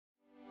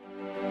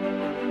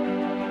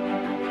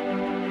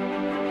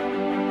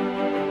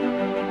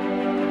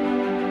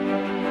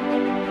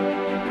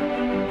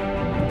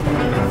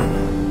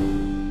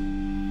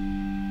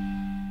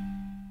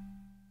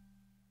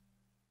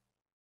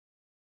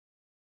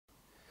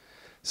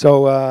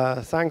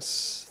So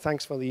thanks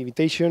for the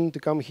invitation to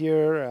come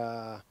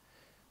here.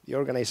 The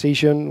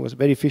organization was a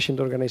very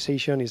efficient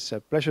organization. It's a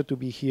pleasure to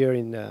be here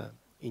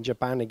in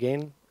Japan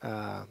again.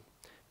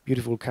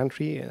 Beautiful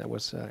country. I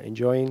was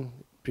enjoying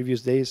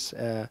previous days.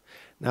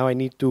 Now I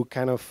need to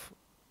kind of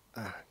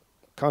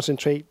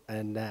concentrate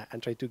and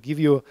try to give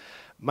you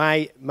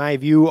my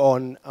view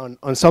on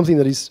something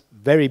that is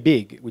very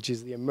big, which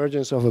is the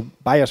emergence of a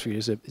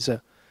biosphere.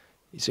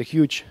 It's a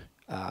huge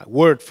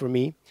word for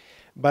me.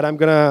 But I'm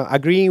going to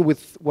agree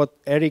with what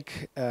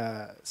Eric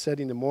said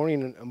in the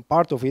morning, and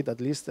part of it at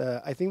least.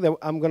 I think that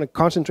I'm going to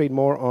concentrate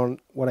more on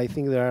what I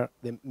think are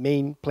the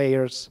main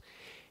players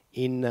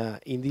in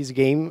this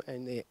game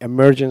and the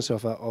emergence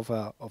of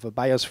a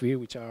biosphere,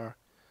 which are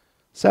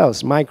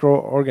cells,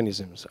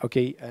 microorganisms,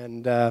 okay,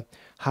 and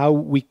how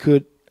we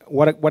could,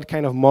 what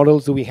kind of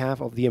models do we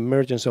have of the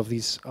emergence of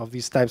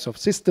these types of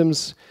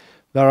systems.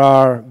 There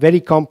are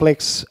very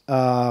complex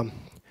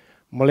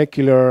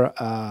molecular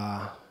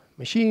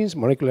machines,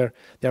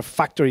 they're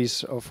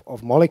factories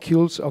of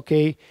molecules,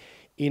 okay,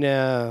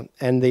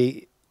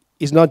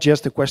 it's not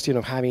just a question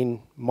of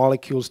having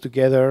molecules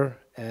together,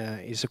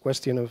 it's a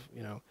question of,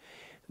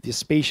 the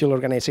spatial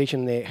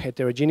organization, the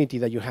heterogeneity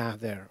that you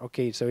have there,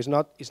 okay, so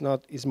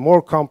it's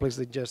more complex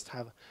than just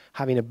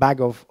having a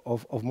bag of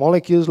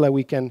molecules like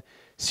we can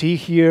see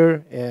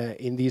here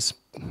in these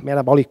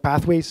metabolic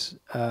pathways,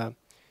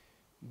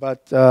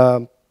 but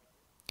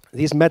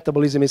this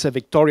metabolism is a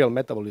vectorial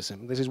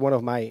metabolism. This is one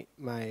of my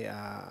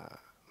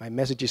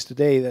messages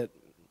today, that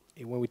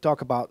when we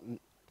talk about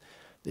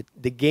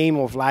the game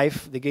of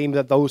life, the game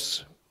that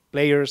those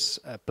players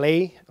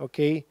play,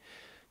 okay,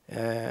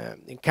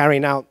 in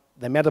carrying out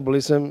the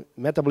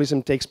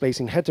metabolism takes place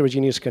in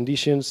heterogeneous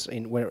conditions,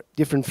 in where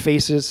different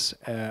phases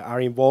are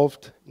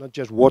involved, not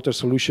just water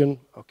solution,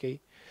 okay,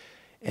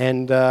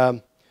 and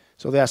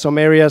so there are some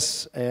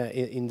areas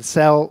in the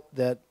cell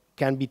that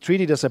can be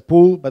treated as a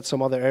pool, but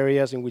some other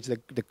areas in which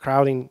the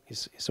crowding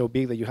is so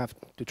big that you have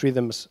to treat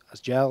them as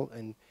gel,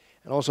 and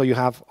also you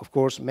have, of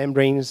course,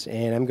 membranes.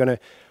 And I'm gonna,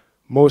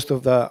 most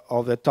of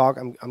the talk,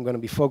 I'm gonna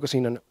be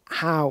focusing on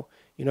how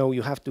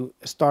you have to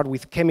start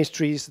with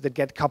chemistries that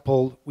get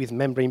coupled with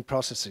membrane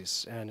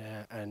processes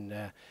and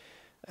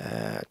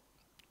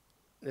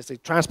let's say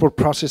transport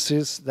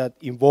processes that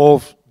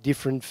involve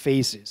different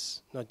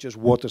phases, not just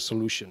water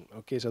solution.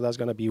 Okay, so that's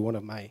gonna be one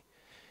of my.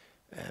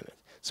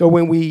 So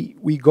when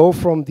we go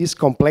from this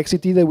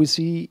complexity that we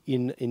see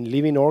in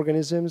living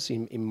organisms,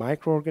 in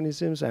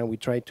microorganisms, and we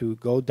try to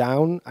go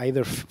down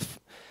either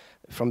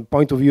from the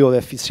point of view of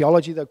the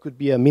physiology, that could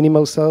be a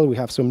minimal cell. We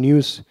have some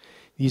news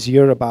this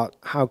year about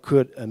how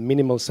could a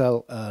minimal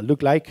cell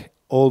look like,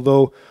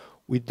 although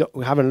we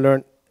haven't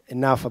learned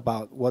enough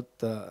about what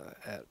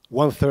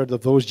 1/3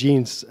 of those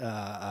genes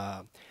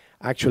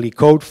actually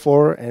code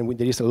for, and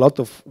there is a lot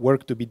of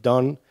work to be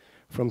done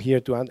from here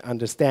to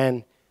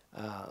understand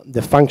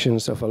the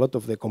functions of a lot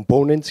of the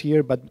components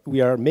here, but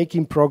we are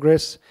making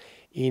progress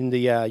in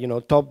the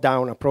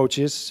top-down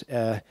approaches,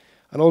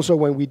 and also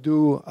when we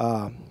do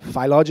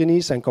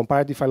phylogenies and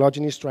comparative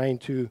phylogenies, trying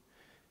to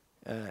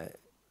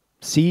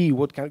see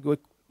what kind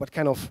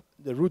of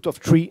the root of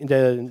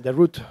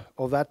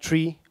that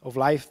tree of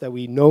life that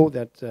we know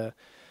that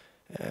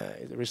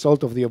is the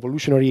result of the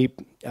evolutionary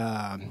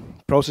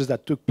process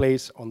that took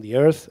place on the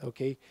Earth.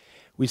 Okay,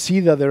 we see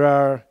that there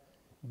are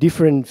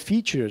different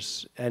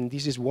features, and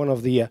this is one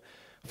of the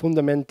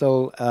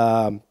fundamental,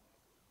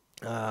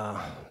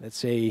 let's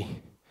say,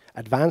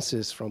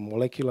 advances from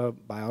molecular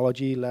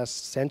biology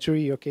last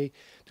century, okay,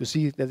 to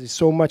see that there's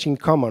so much in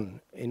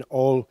common in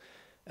all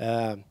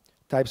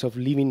types of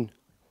living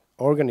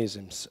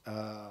organisms.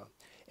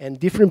 And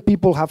different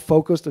people have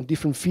focused on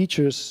different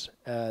features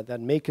that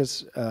make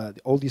us,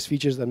 all these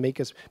features that make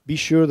us be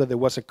sure that there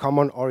was a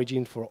common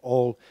origin for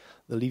all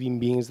the living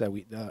beings that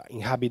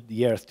inhabit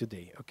the Earth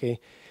today, okay?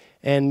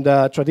 And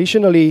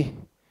traditionally,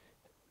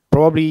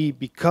 probably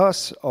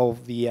because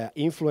of the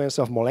influence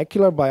of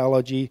molecular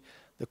biology,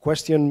 the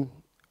question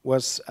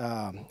was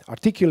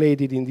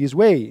articulated in this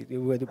way.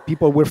 The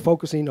people were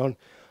focusing on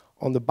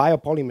the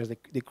biopolymers,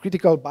 the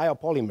critical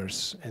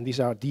biopolymers, and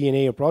these are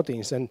DNA or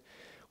proteins. And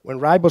when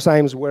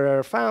ribozymes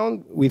were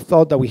found, we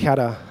thought that we had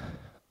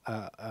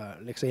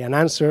let's say, an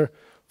answer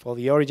for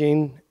the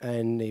origin,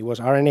 and it was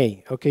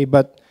RNA, okay?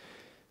 But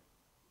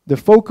the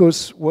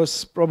focus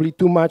was probably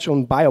too much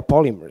on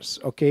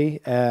biopolymers, okay?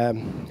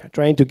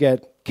 Trying to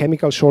get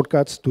chemical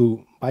shortcuts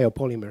to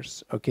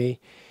biopolymers, okay?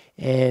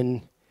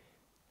 And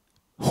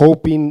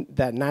hoping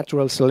that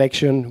natural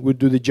selection would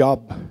do the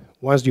job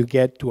once you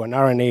get to an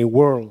RNA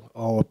world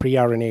or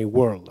pre-RNA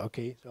world,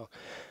 okay? So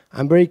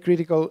I'm very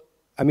critical.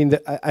 I mean,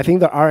 I think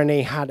the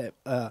RNA had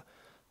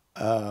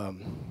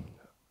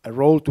a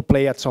role to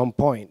play at some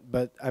point,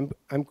 but I'm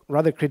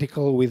rather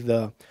critical with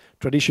the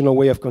traditional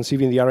way of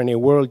conceiving the RNA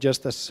world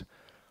just as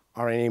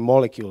RNA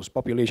molecules,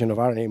 population of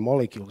RNA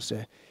molecules.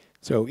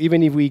 So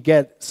even if we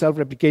get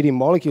self-replicating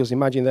molecules,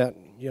 imagine that,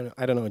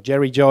 I don't know,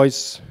 Jerry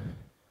Joyce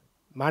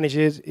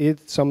manages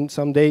it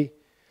someday.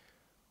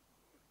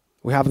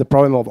 We have the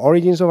problem of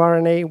origins of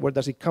RNA. Where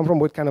does it come from?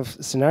 What kind of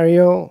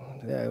scenario?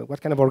 What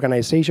kind of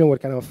organization?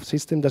 What kind of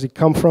system does it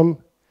come from?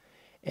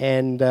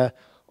 And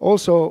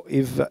also,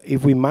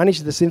 if we manage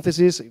the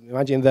synthesis,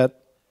 imagine that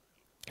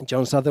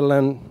John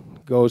Sutherland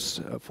goes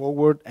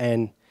forward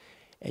and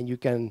you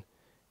can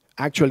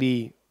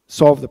actually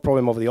solve the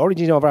problem of the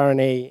origin of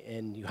RNA,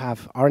 and you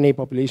have RNA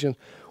population.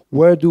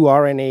 Where do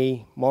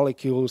RNA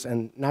molecules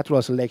and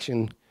natural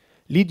selection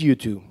lead you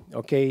to?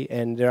 Okay,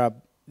 and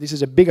this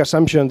is a big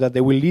assumption that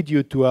they will lead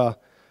you to a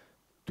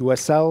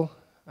cell,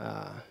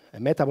 a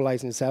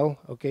metabolizing cell.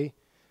 Okay,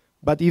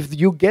 but if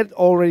you get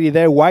already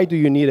there, why do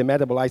you need a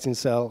metabolizing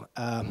cell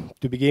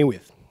to begin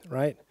with,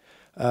 right?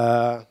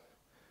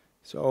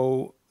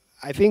 So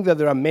I think that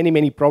there are many,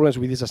 many problems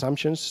with these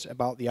assumptions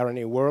about the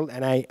RNA world,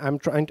 and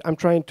I'm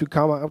trying to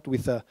come up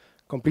with a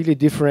completely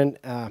different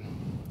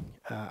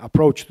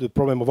approach to the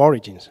problem of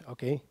origins.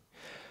 Okay,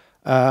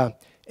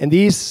 and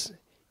this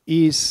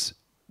is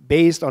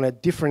based on a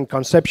different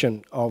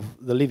conception of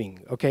the living.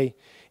 Okay,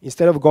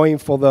 instead of going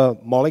for the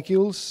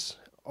molecules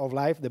of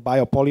life, the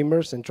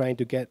biopolymers, and trying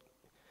to get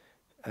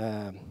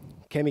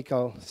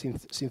chemical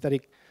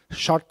synthetic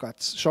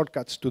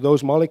shortcuts to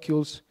those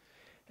molecules,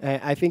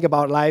 I think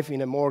about life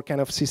in a more kind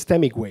of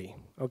systemic way,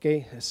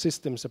 okay, a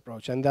systems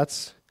approach, and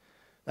that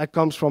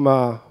comes from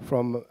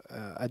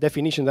a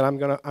definition that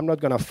I'm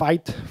not gonna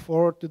fight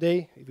for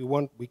today. If you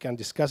want, we can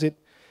discuss it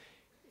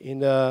in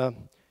the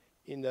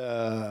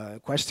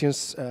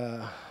questions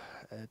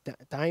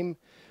time.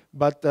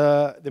 But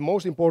the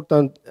most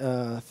important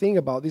thing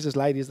about this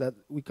slide is that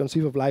we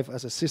conceive of life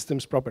as a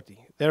systems property.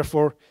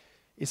 Therefore,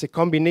 it's a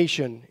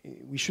combination.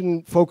 We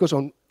shouldn't focus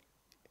on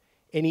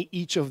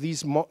each of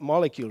these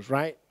molecules,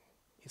 right?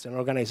 It's an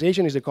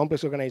organization, it's a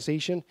complex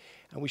organization,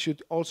 and we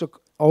should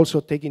also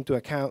take into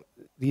account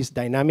this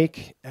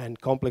dynamic and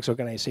complex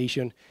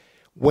organization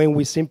when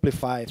we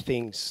simplify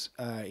things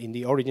in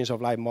the origins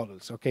of life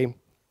models, okay?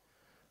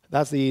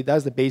 That's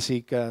the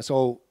basic,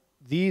 so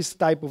this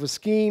type of a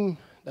scheme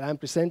that I'm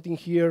presenting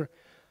here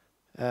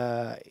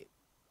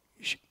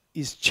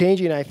is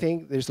changing. I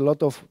think there's a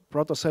lot of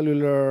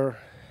protocellular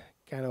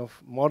kind of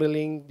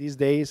modeling these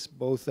days,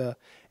 both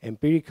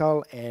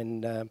empirical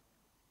and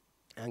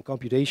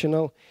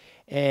computational,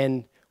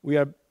 and we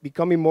are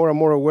becoming more and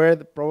more aware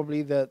that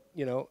probably that,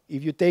 you know,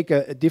 if you take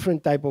a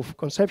different type of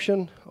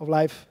conception of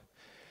life,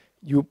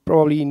 you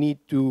probably need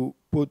to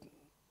put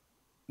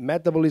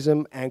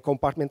metabolism and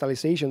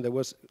compartmentalization that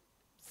was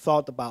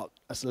thought about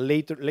as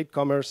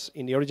latecomers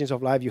in the origins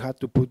of life. You had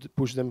to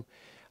push them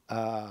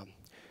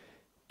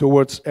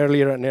towards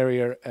earlier and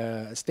earlier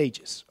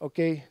stages.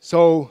 Okay,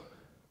 so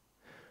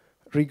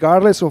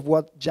regardless of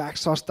what Jack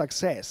Szostak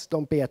says,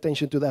 don't pay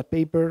attention to that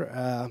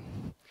paper.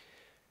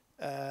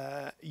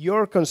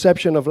 Your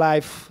conception of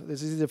life,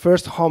 this is the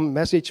first home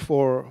message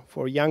for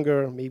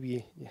younger,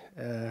 maybe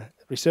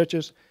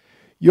researchers.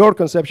 Your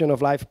conception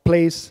of life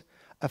plays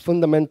a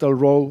fundamental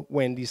role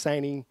when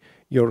designing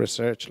your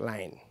research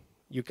line.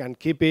 You can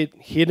keep it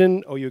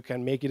hidden, or you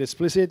can make it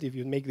explicit if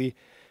you make the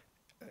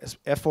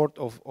effort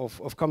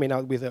of coming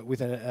out with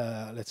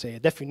a let's say a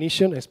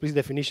definition, explicit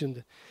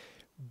definition.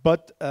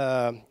 But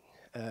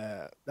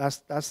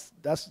that's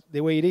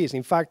the way it is.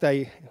 In fact,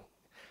 I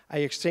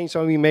exchanged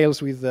some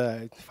emails with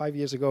 5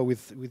 years ago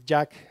with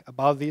Jack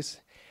about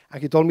this,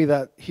 and he told me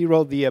that he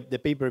wrote the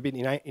paper a bit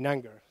in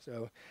anger.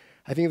 So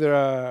I think there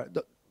are,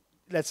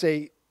 let's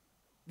say,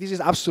 this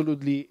is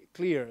absolutely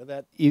clear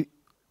that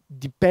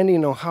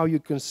depending on how you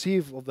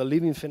conceive of the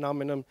living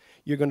phenomenon,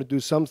 you're going to do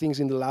some things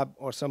in the lab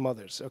or some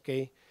others.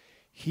 Okay,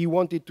 he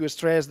wanted to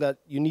stress that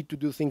you need to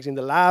do things in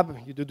the lab,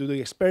 you do the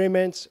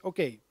experiments.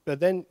 Okay, but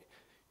then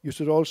you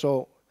should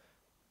also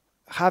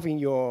have in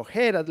your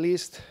head at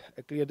least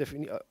a clear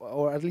definition,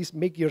 or at least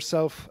make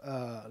yourself,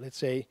 let's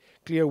say,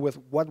 clear with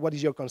what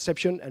is your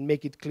conception, and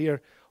make it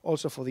clear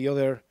also for the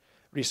other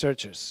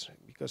researchers,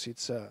 because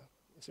it's a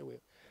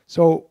way.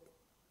 So,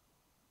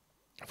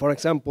 for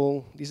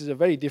example, this is a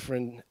very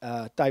different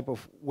type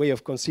of way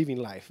of conceiving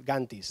life,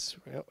 Gantis,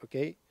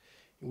 okay,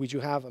 in which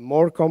you have a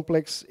more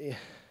complex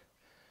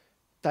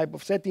type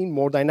of setting,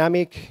 more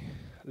dynamic,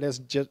 less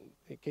just,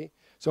 okay.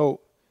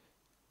 So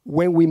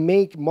when we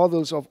make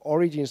models of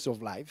origins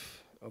of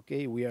life,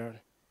 okay, we are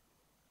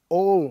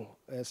all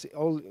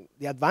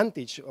the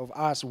advantage of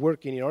us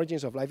working in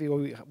origins of life,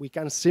 we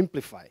can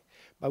simplify,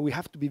 but we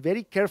have to be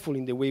very careful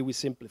in the way we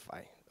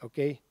simplify,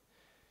 okay?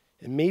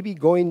 And maybe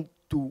going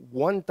to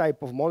one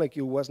type of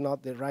molecule was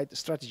not the right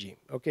strategy,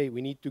 okay?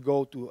 We need to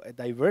go to a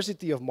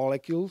diversity of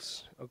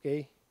molecules,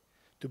 okay,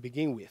 to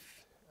begin with,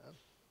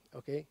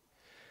 okay?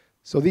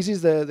 So this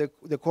is the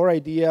core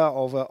idea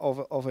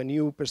of a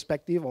new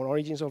perspective on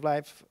origins of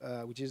life,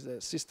 which is the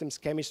systems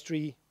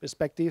chemistry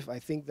perspective. I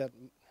think that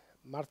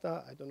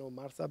Martha, I don't know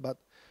Martha, but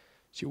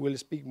she will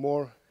speak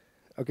more.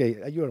 Okay,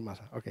 you are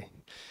Martha, okay.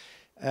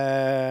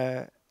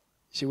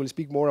 She will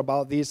speak more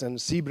about this, and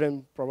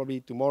Sibren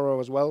probably tomorrow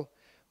as well.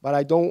 But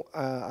I don't,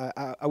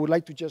 I would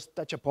like to just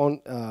touch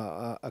upon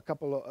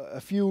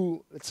a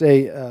few, let's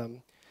say,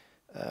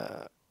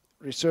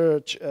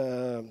 research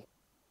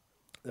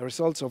the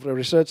results of the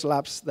research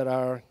labs that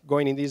are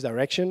going in this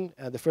direction.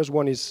 The first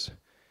one is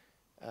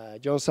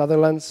John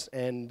Sutherland's,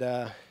 and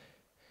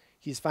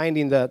he's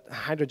finding that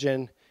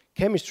hydrogen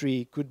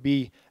chemistry could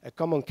be a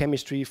common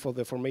chemistry for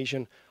the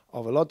formation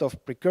of a lot of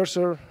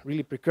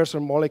really precursor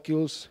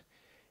molecules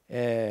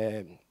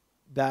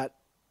that,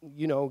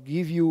 you know,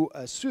 give you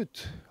a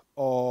suite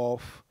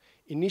of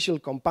initial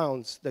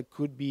compounds that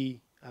could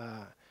be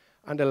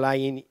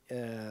underlying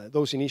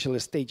those initial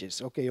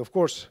stages. Okay, of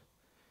course,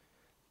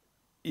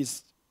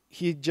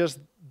 he just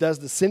does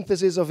the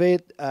synthesis of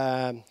it.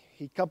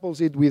 He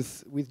couples it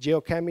with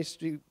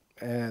geochemistry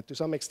to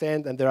some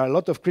extent, and there are a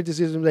lot of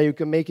criticisms that you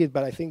can make it,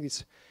 but I think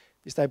this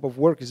type of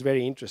work is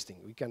very interesting.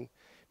 We can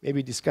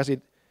maybe discuss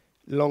it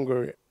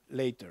longer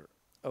later.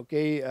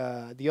 Okay,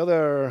 the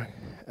other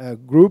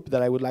group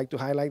that I would like to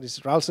highlight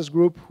is Rals's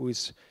group, who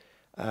is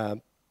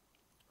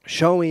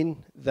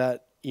showing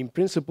that in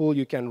principle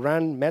you can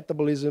run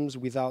metabolisms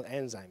without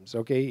enzymes,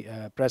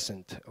 okay,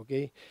 present,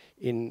 okay,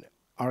 in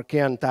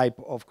Archean type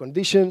of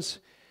conditions.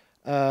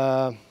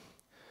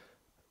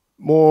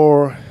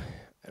 More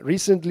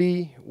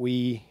recently,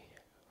 we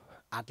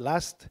at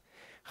last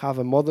have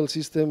a model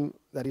system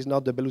that is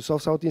not the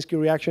Belousov-Sautinsky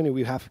reaction, and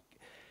we have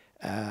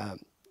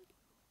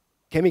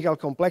chemical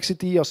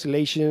complexity,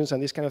 oscillations,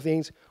 and these kind of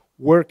things,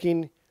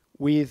 working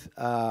with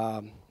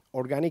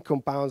organic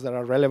compounds that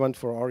are relevant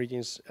for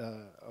origins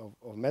of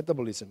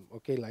metabolism,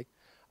 okay, like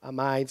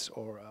amides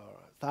or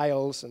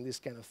thiols and these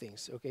kind of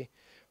things, okay.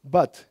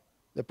 But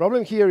the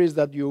problem here is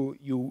that you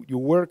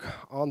work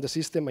on the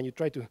system and you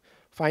try to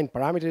find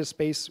parameter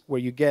space where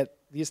you get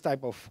this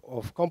type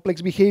of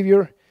complex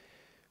behavior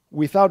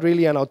without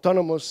really an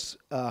autonomous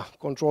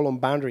control on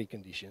boundary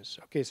conditions.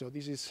 Okay, so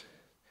this is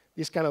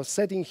this kind of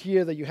setting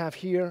here that you have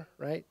here,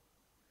 right,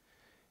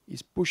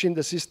 is pushing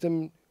the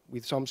system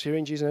with some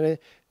syringes and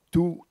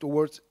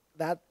towards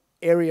that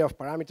area of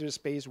parameter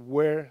space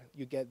where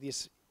you get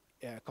this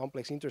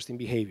complex interesting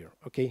behavior,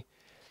 okay.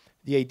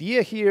 The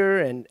idea here,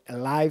 and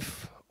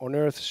life on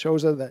Earth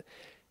shows us that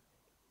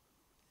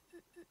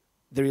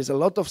there is a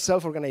lot of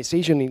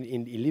self-organization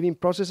in living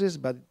processes,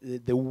 but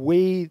the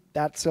way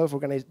that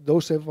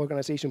those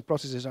self-organization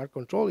processes are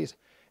controlled is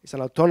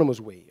an autonomous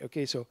way,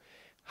 okay. So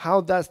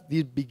how does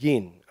this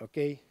begin,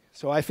 okay?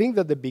 So I think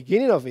that the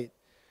beginning of it,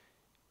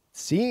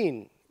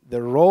 seeing the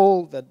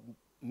role that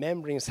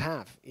membranes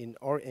have in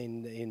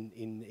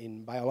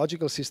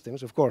biological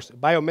systems, of course,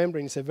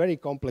 biomembrane is a very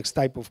complex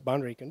type of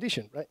boundary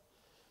condition, right?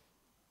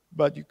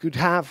 But you could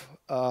have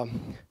a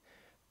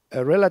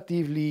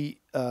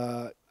relatively,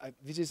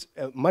 this is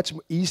a much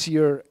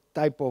easier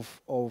type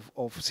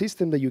of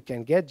system that you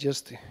can get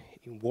just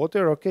in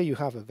water, okay? You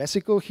have a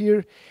vesicle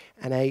here,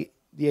 and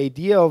the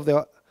idea of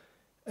the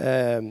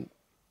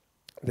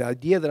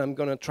idea that I'm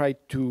gonna try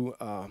to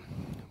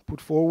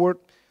put forward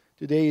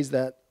today is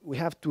that we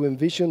have to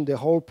envision the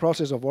whole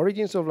process of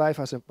origins of life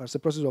as a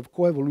process of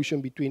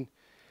coevolution between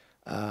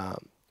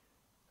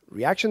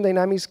reaction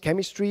dynamics,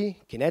 chemistry,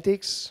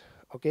 kinetics,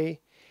 okay,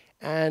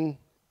 and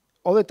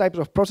other types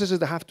of processes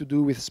that have to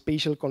do with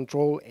spatial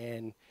control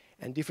and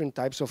different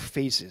types of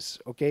phases,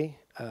 okay?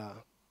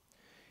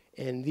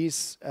 And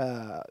this,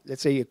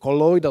 let's say, a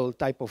colloidal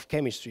type of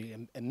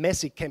chemistry, a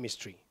messy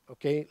chemistry,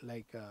 okay?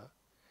 Like,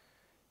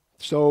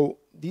 so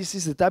this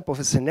is the type of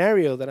a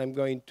scenario that I'm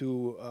going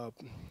to,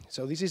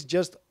 so this is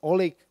just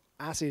oleic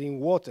acid in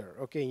water,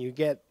 okay? And you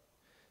get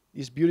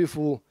these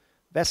beautiful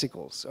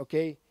vesicles,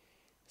 okay?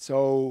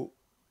 So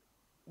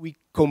we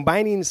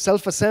combining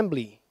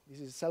self-assembly, this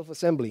is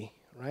self-assembly,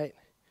 right?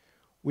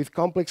 With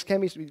complex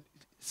chemistry,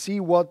 see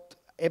what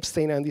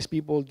Epstein and these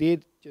people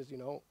did, just, you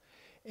know,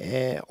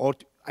 or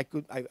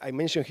I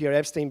mentioned here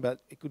Epstein,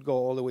 but it could go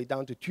all the way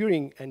down to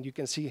Turing, and you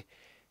can see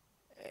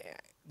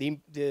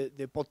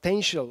the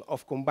potential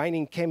of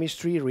combining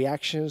chemistry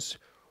reactions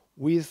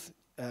with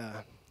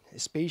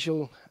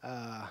spatial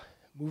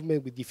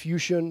movement, with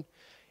diffusion.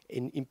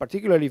 In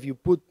particular, if you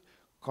put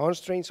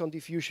constraints on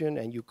diffusion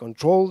and you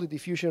control the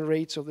diffusion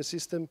rates of the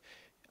system,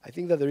 I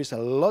think that there is a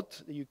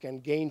lot that you can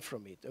gain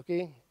from it,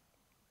 okay?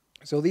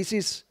 So this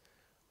is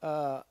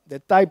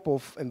the type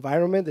of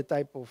environment, the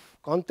type of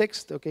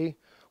context, okay,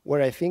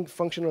 where I think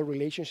functional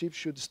relationships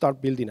should start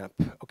building up,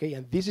 okay?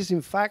 And this is,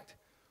 in fact,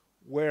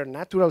 where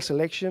natural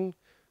selection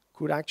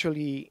could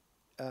actually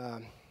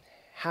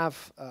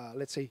have,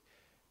 let's say,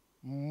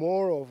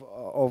 more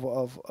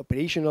of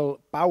operational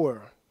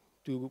power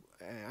to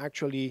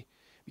actually,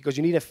 because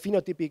you need a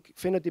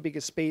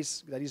phenotypic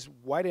space that is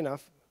wide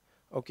enough,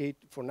 okay,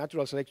 for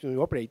natural selection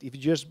to operate. If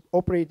you're just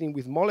operating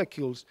with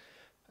molecules,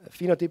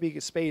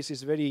 phenotypic space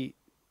is very,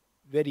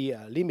 very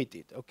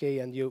limited, okay,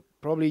 and you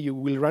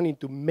will run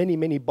into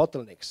many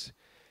bottlenecks.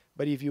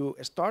 But if you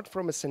start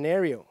from a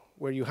scenario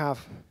where you have,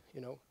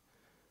 you know,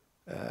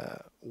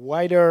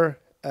 wider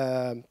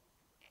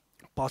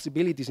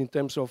possibilities in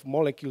terms of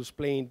molecules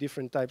playing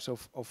different types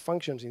of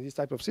functions in this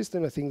type of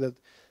system, I think that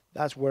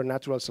that's where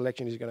natural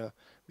selection is going to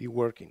be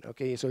working,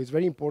 okay? So it's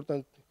very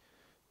important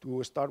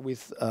to start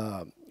with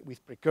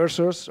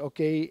precursors,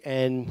 okay?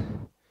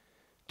 And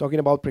talking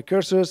about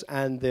precursors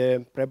and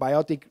the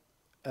prebiotic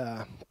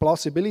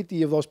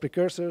plausibility of those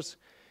precursors.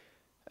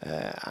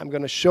 I'm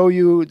going to show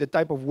you the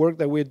type of work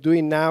that we're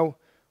doing now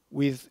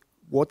with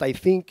what I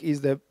think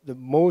is the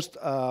most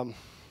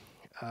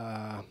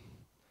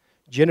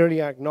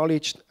generally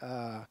acknowledged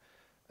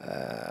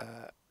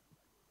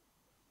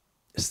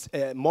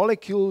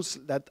molecules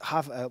that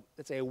have,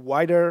 let's say, a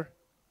wider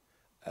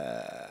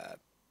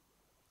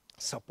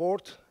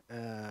support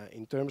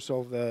in terms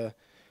of the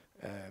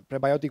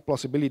prebiotic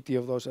plausibility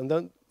of those. And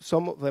then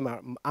some of them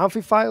are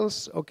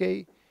amphiphiles,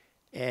 okay,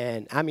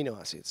 and amino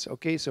acids,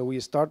 okay. So we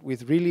start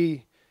with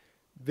really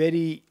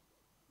very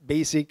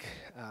basic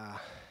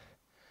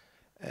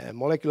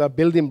molecular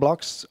building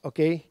blocks,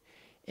 okay.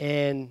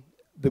 And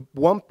the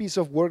one piece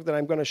of work that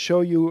I'm going to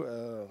show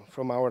you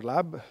from our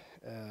lab,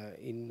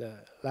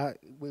 it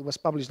was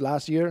published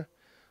last year,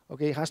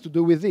 okay, has to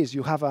do with this.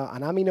 You have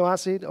an amino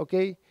acid,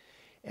 okay,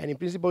 and in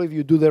principle, if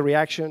you do the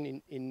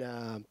reaction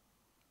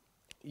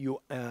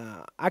you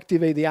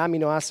activate the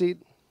amino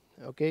acid,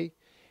 okay,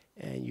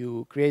 and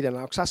you create an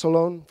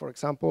oxazolone, for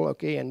example,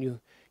 okay, and you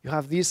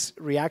have this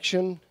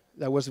reaction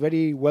that was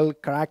very well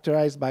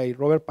characterized by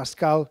Robert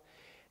Pascal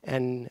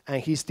and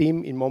his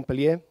team in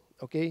Montpellier,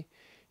 okay,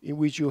 in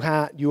which you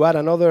add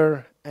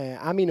another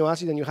amino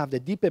acid and you have the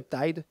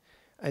dipeptide,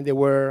 and they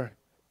were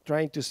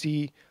trying to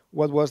see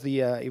what was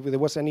the if there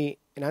was any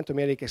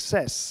enantiomeric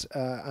excess,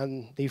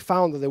 and they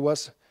found that there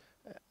was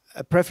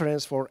a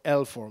preference for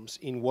L forms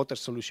in water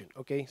solution.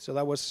 Okay, so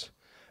that was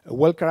a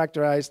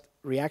well-characterized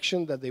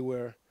reaction that they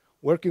were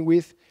working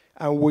with,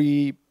 and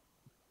we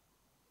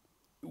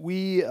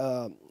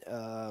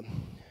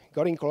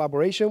got in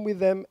collaboration with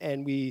them,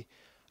 and we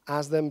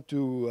asked them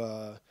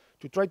to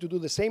try to do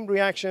the same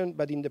reaction,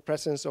 but in the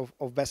presence of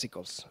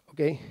vesicles.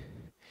 Okay,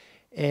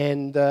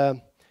 and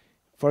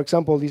for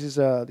example, this is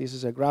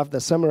a graph that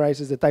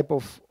summarizes the type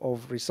of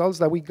results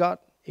that we got,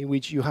 in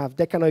which you have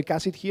decanoic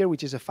acid here,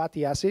 which is a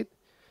fatty acid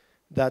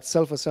that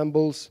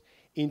self-assembles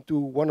into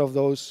one of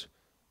those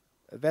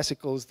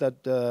vesicles that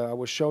I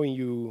was showing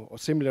you, or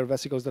similar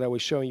vesicles that I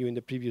was showing you in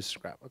the previous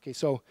graph. Okay,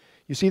 so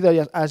you see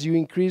that as you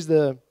increase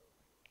the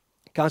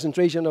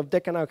concentration of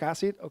decanoic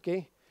acid,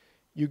 okay,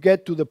 you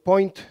get to the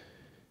point,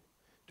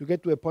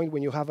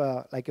 when you have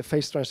like a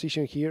phase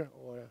transition here,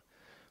 or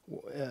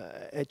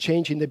a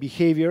change in the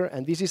behavior,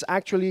 and this is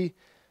actually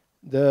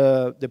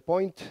the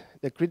point,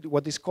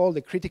 what is called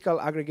the critical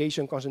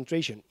aggregation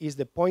concentration, is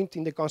the point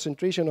in the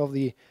concentration of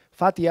the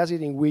fatty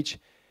acid in which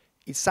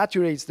it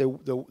saturates the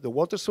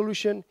water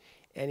solution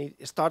and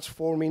it starts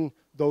forming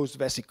those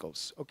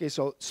vesicles. Okay,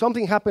 so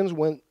something happens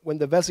when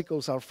the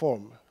vesicles are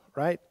formed,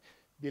 right?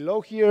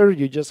 Below here,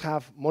 you just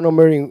have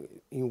monomer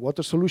in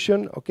water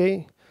solution,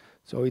 okay?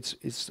 So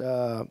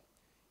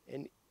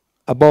and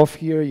above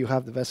here, you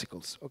have the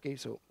vesicles, okay?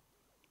 So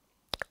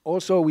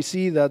also we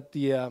see that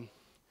the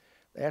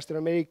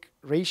astronomic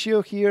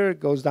ratio here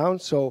goes down,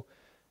 so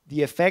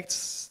the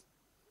effects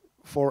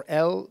for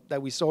L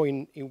that we saw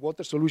in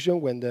water solution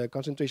when the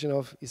concentration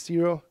is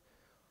 0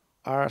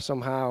 are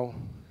somehow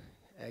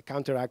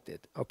counteracted,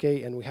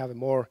 okay? And we have a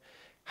more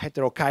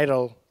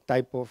heterochiral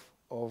type of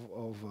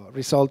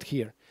result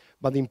here.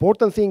 But the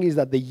important thing is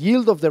that the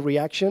yield of the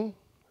reaction,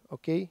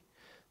 okay,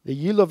 the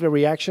yield of the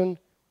reaction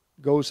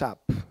goes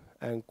up,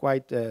 and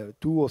quite 2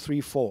 or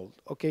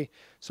 3-fold, okay?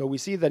 So we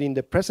see that in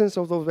the presence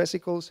of those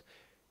vesicles,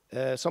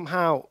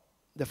 somehow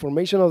the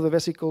formation of the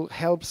vesicle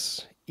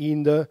helps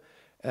in the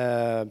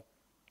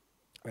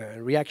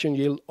reaction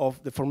yield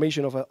of the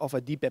formation of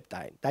a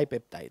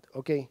dipeptide,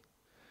 okay?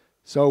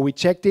 So we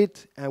checked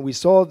it, and we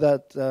saw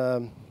that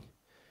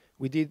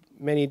we did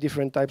many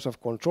different types of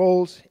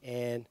controls,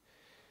 and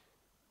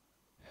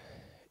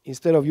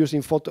instead of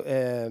using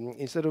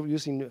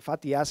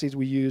fatty acids,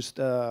 we used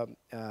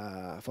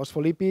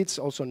phospholipids,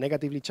 also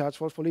negatively charged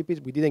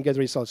phospholipids. We didn't get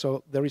results.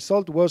 So the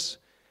result was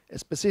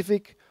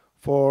specific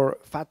for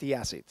fatty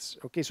acids,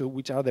 okay, so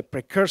which are the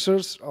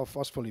precursors of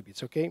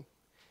phospholipids, okay?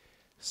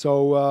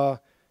 So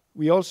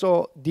we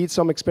also did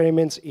some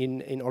experiments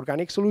in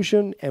organic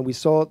solution, and we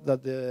saw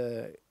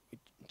that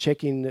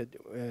checking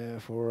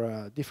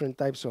for different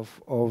types of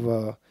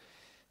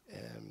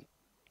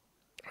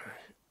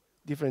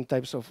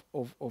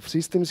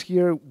systems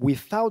here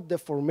without the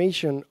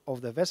formation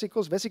of the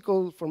vesicles.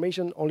 Vesicle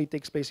formation only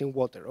takes place in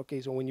water, okay?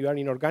 So when you are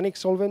in organic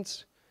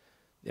solvents,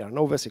 there are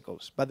no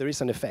vesicles, but there is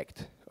an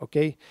effect,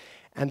 okay?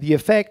 And the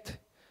effect,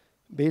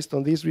 based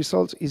on these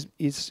results,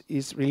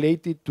 is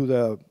related to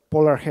the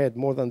polar head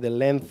more than the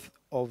length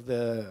of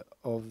the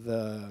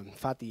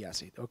fatty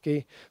acid,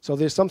 okay? So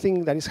there's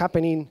something that is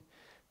happening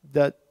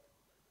that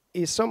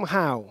is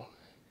somehow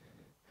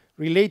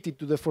related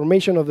to the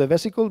formation of the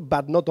vesicle,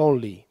 but not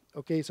only,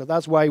 okay? So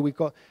that's why we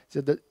call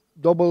it the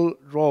double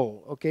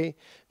role, okay?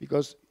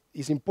 Because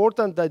it's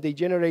important that they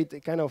generate a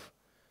kind of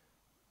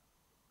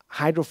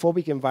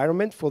hydrophobic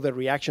environment for the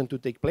reaction to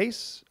take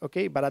place,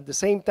 okay? But at the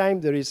same time,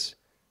 there is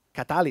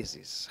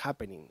catalysis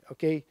happening,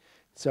 okay?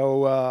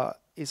 So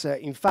it's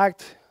in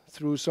fact,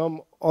 through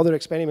some other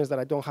experiments that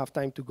I don't have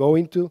time to go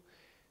into,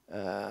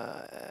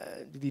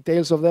 the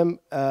details of them,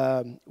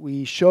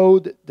 we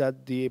showed that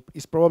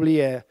it's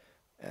probably a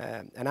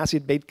an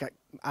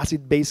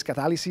acid-base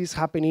catalysis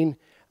happening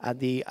at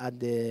the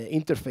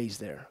interface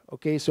there.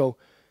 Okay, so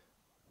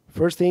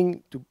first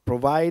thing, to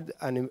provide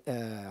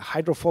a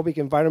hydrophobic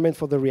environment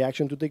for the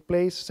reaction to take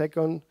place.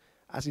 Second,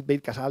 acid-base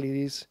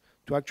catalysis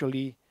to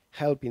actually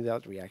help in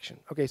that reaction.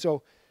 Okay,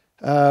 so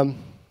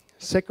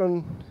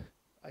second,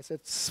 I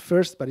said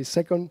first, but it's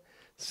second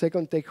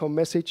take-home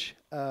message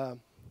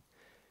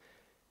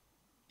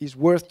is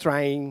worth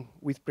trying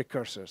with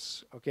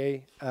precursors.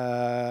 Okay,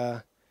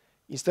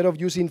 instead of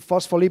using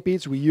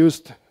phospholipids, we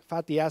used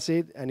fatty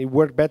acid, and it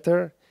worked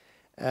better.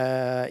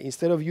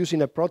 Instead of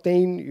using a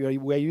protein,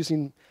 we're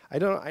using, I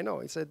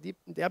know, it's a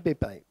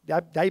dipeptide.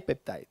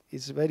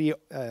 It's a very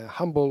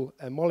humble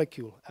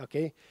molecule,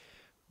 okay?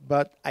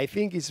 But I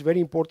think it's very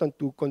important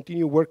to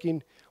continue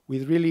working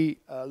with really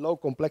low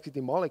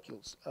complexity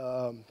molecules.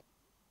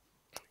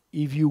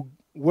 If you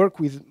work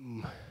with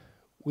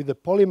the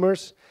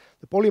polymers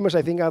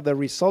I think are the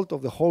result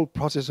of the whole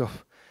process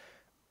of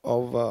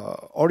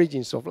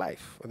origins of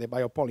life, the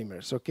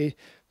biopolymers, okay?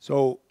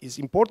 So it's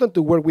important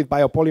to work with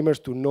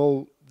biopolymers to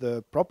know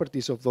the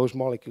properties of those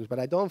molecules, but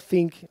I don't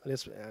think,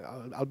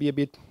 I'll be a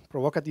bit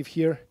provocative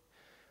here,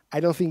 I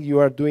don't think you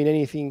are doing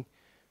anything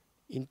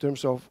in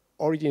terms of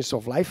origins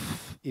of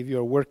life if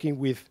you're working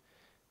with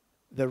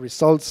the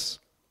results,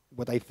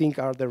 what I think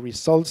are the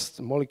results,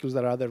 the molecules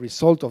that are the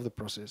result of the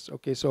process,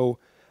 okay? So,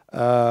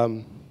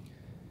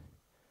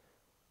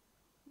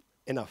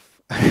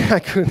 enough.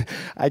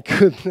 I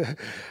could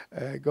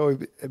go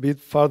a bit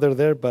farther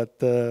there,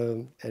 but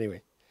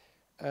anyway.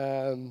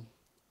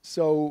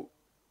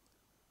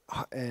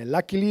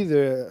 Luckily,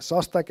 the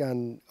SOSTAC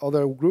and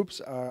other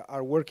groups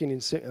are working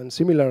on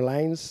similar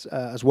lines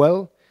as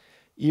well,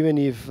 even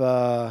if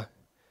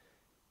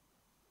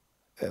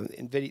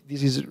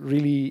this is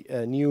really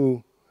a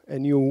new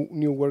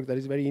work that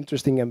is very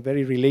interesting and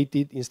very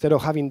related. Instead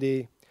of having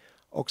the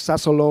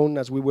oxazolone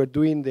as we were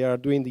doing, they are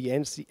doing the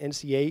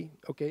NCA,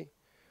 okay?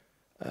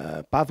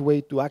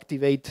 Pathway to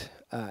activate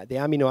the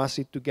amino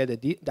acid to get a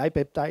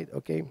dipeptide,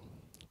 okay?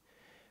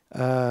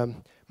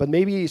 But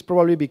maybe it's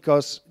probably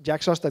because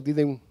Jack Szostak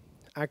didn't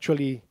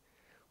actually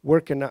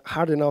work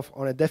hard enough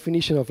on a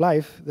definition of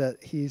life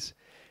that he's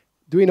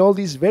doing all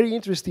this very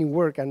interesting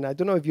work. And I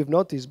don't know if you've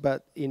noticed,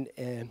 but in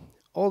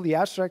all the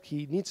abstract,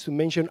 he needs to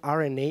mention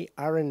RNA,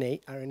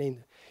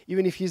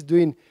 even if he's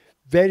doing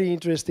very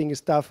interesting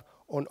stuff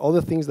on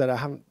other things that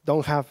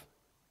don't have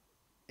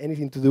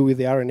anything to do with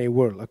the RNA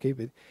world, okay?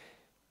 But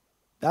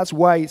that's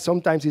why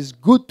sometimes it's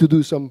good to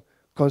do some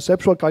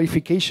conceptual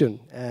clarification.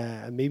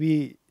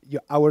 Maybe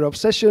our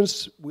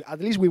obsessions, at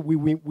least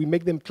we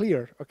make them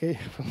clear, okay,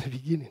 from the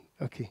beginning,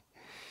 okay.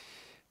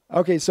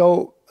 Okay,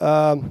 so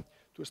to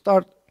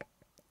start,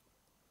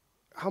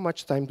 how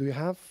much time do you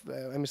have?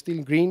 I'm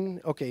still green,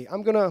 okay.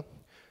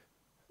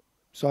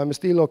 So I'm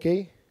still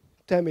okay,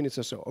 10 minutes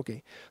or so,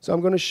 okay. So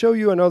I'm gonna show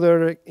you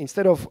another,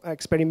 instead of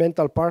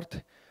experimental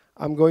part,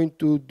 I'm going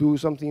to do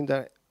something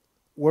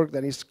work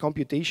that is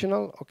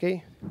computational,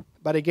 okay?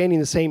 But again, in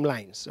the same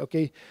lines,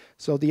 okay?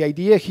 So the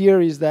idea here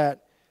is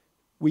that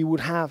we would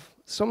have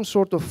some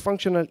sort of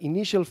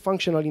initial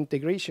functional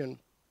integration,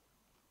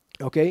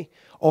 okay,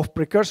 of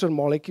precursor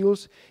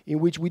molecules in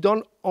which we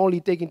don't only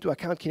take into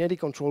account kinetic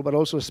control, but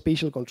also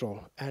spatial control,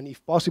 and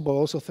if possible,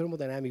 also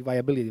thermodynamic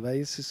viability, but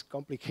this is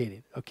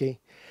complicated, okay?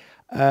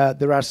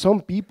 There are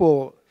some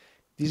people,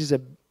 this is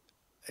a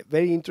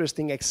very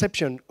interesting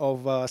exception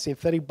of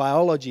synthetic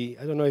biology.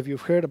 I don't know if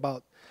you've heard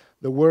about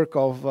the work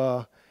of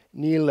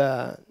Neil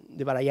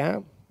de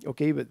Barayan,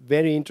 okay, but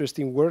very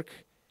interesting work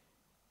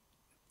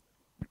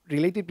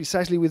related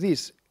precisely with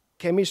this.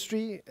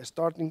 Chemistry,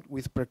 starting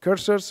with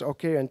precursors,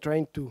 okay, and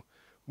trying to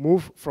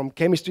move from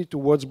chemistry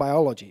towards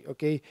biology,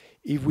 okay?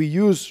 If we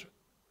use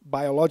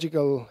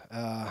biological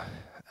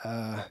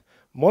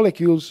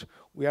molecules,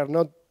 we are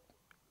not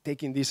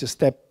taking this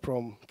step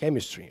from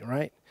chemistry,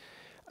 right?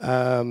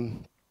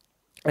 And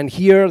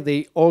here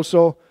they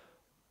also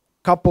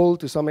couple,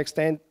 to some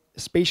extent,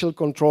 spatial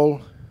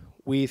control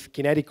with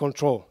kinetic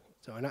control.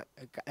 So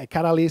a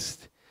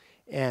catalyst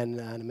and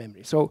a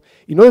memory. So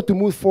in order to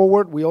move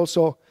forward, we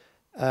also,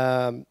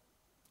 in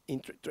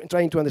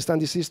trying to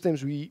understand these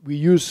systems, we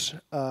use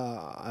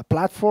a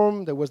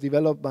platform that was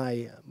developed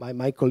by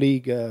my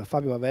colleague,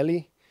 Fabio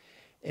Mavelli.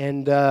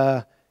 And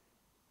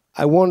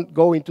I won't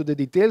go into the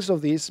details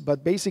of this,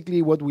 but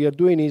basically what we are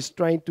doing is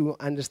trying to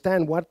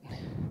understand what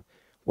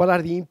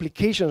are the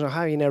implications of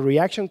having a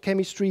reaction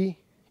chemistry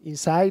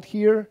inside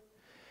here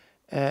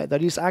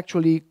that is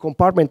actually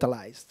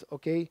compartmentalized,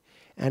 okay?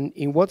 And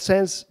in what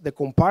sense the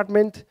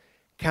compartment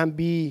can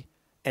be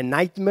a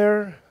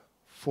nightmare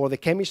for the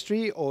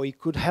chemistry, or it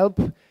could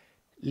help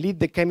lead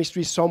the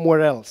chemistry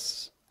somewhere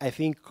else, I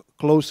think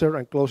closer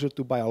and closer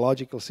to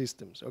biological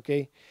systems,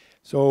 okay?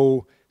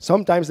 So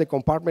sometimes the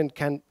compartment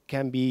can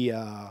be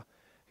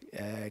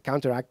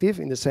counteractive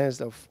in the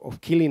sense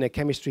of killing a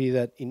chemistry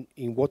that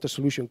in water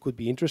solution could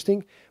be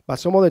interesting, but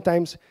some other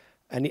times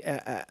a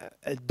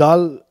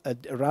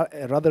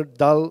rather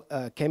dull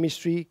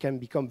chemistry can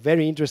become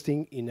very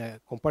interesting in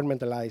a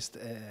compartmentalized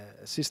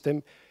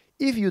system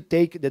if you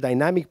take the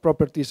dynamic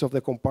properties of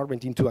the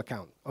compartment into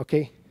account,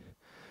 okay?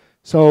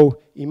 So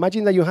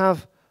imagine that you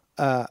have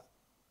a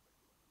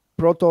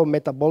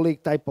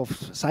proto-metabolic type of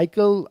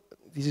cycle.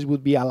 This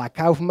would be a la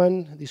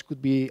Kaufman, this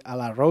could be a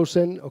la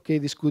Rosen, okay?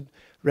 This could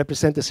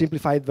represent a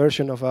simplified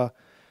version of a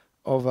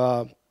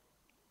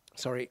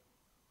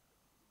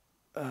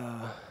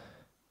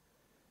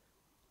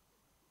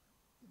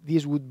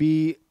this would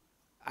be,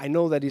 I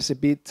know that it's a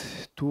bit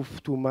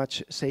too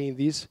much saying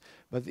this,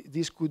 but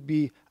this could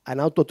be an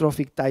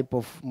autotrophic type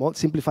of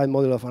simplified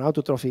model of an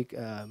autotrophic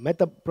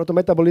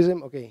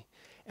proto-metabolism, okay?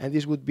 And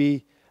this would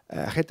be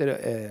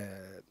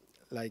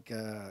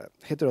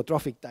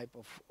heterotrophic type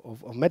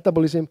of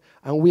metabolism,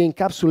 and we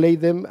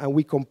encapsulate them and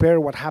we compare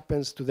what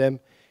happens to them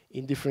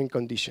in different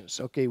conditions.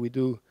 Okay, we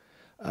do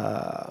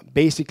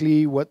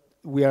basically what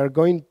we are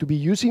going to be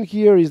using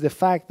here is the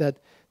fact that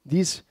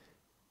this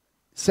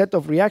set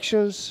of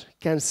reactions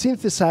can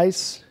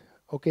synthesize,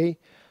 okay,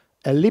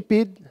 a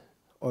lipid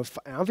or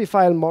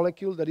amphiphile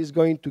molecule that is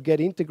going to get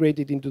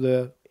integrated into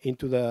the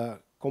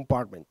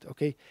compartment,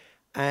 okay?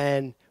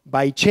 And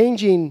by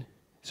changing,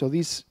 so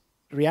this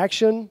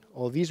reaction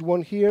or this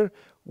one here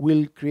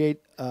will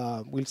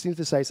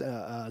synthesize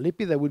a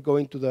lipid that will go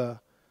into the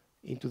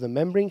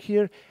membrane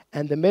here,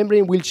 and the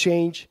membrane will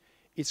change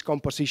its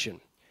composition.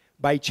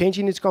 By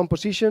changing its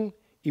composition,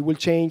 it will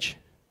change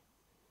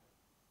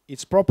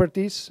its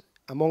properties,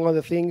 among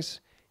other things,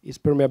 its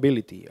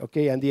permeability,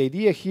 okay? And the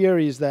idea here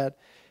is that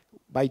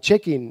by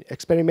checking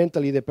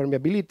experimentally the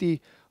permeability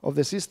of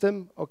the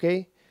system,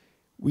 okay,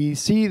 we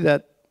see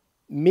that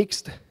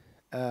mixed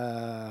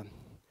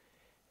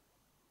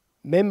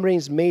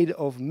membranes made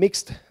of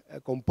mixed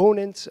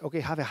components, okay,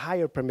 have a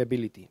higher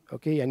permeability,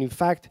 okay? And in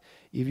fact,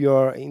 if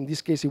you're, in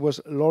this case, it was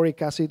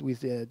lauric acid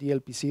with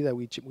DLPC that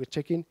we're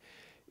checking,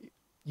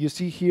 you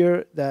see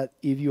here that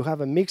if you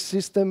have a mixed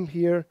system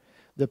here,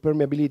 the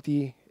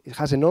permeability, it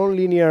has a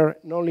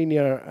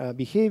nonlinear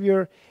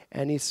behavior,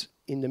 and it's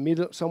in the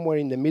middle, somewhere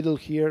in the middle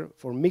here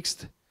for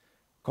mixed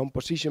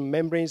composition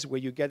membranes where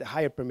you get a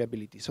higher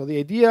permeability. So the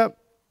idea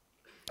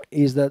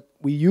is that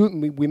we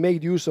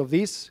made use of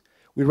this.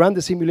 We ran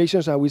the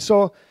simulations and we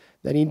saw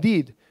that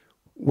indeed,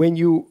 when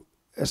you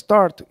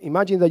start,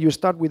 imagine that you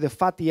start with a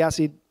fatty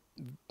acid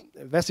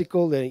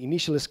vesicle, the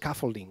initial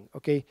scaffolding,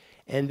 okay?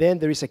 And then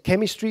there is a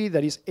chemistry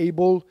that is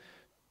able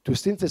to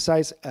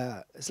synthesize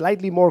a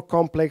slightly more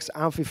complex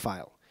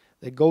amphiphile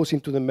that goes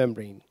into the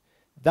membrane.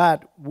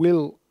 That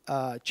will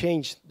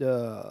change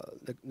the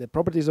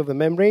properties of the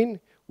membrane,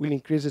 will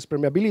increase its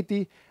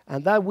permeability,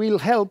 and that will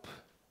help,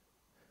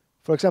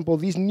 for example,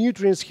 these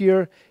nutrients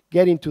here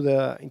get into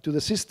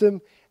the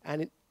system,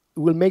 and it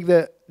will make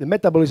the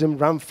metabolism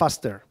run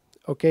faster,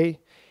 okay?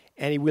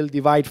 And it will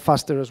divide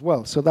faster as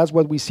well. So that's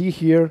what we see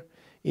here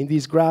in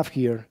this graph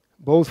here.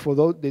 Both for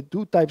the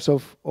two types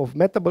of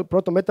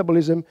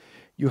proto-metabolism,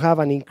 you have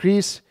an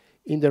increase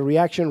in the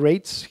reaction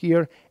rates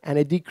here and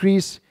a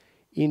decrease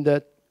in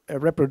the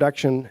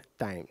reproduction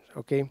time,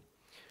 okay?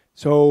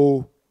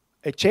 So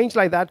a change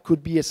like that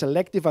could be a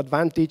selective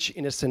advantage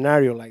in a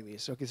scenario like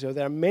this, okay? So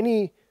there are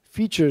many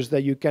features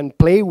that you can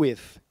play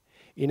with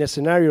in a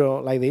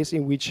scenario like this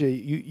in which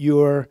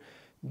you're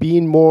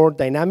being more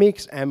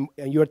dynamics and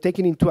you're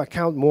taking into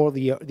account more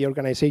the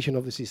organization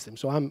of the system.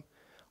 So I'm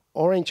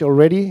orange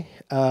already.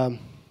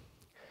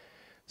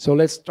 So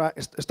let's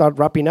start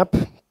wrapping up.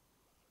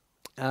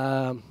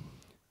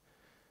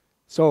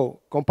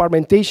 So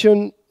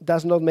compartmentation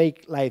does not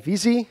make life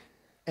easy,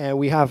 and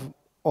we have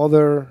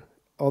other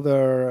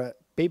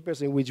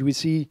papers in which we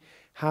see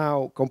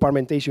how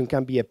compartmentation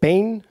can be a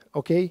pain,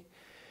 okay?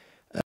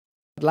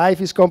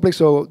 Life is complex,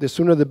 so the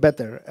sooner the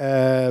better.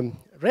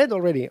 Read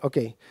already,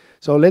 okay.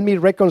 So let me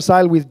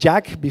reconcile with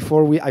Jack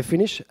before I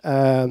finish,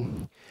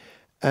 and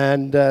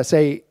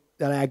say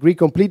that I agree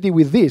completely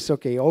with this,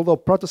 okay. Although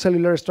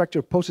protocellular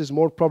structure poses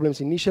more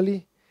problems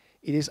initially,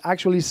 it is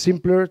actually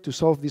simpler to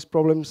solve these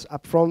problems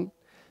upfront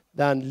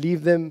than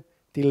leave them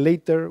till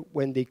later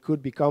when they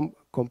could become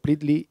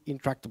completely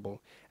intractable.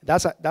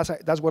 That's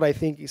what I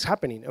think is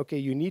happening, okay.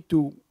 You need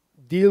to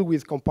deal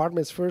with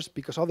compartments first,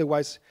 because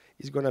otherwise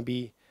it's going to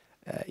be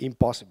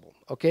impossible,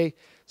 okay?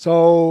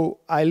 So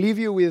I leave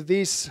you with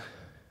these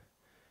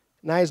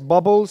nice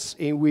bubbles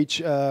in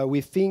which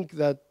we think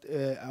that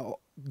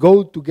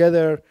go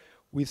together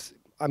with,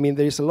 I mean,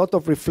 there is a lot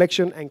of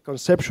reflection and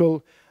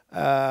conceptual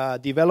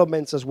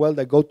developments as well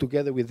that go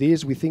together with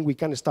this. We think we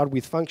can start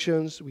with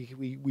functions,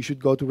 we should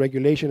go to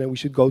regulation, and we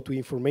should go to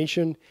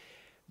information,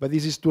 but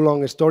this is too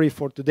long a story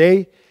for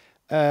today.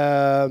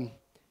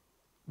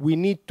 We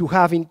need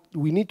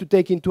to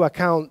take into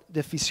account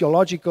the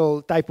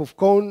physiological type of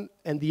cone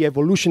and the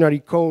evolutionary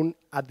cone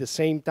at the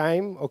same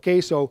time,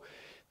 okay? So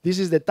this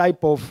is the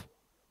type of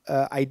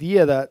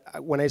idea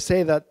that when I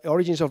say that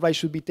origins of life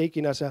should be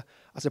taken as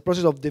a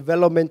process of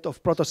development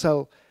of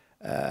protocell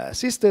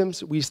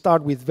systems, we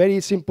start with very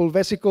simple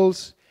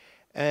vesicles,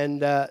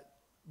 and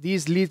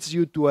this leads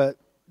you to a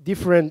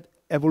different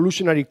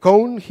evolutionary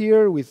cone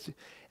here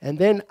and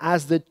then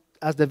as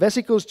the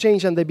vesicles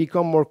change and they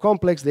become more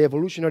complex, the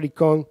evolutionary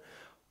cone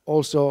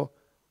also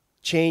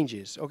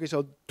changes. Okay,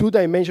 so 2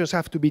 dimensions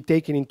have to be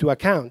taken into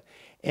account.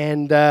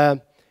 And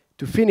to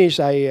finish,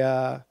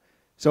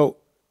 so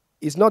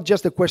it's not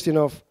just a question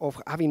of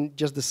having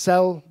just the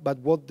cell, but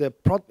what the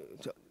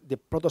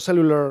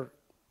protocellular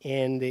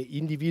and the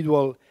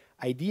individual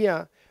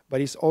idea,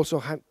 but it's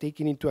also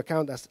taken into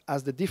account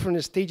as the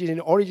different stages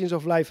and origins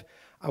of life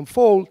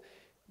unfold,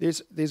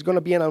 there's going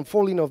to be an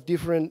unfolding of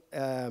different,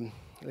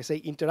 let's say,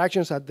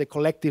 interactions at the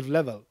collective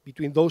level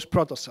between those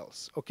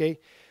protocells, okay?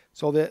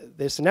 So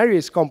the scenario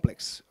is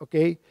complex,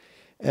 okay?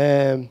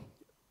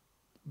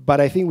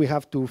 But I think we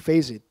have to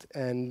face it.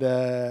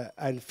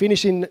 And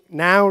finishing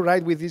now,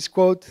 right, with this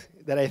quote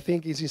that I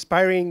think is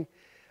inspiring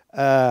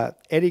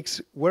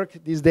Eric's work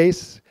these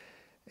days,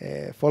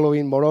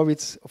 following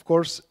Morovitz, of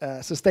course,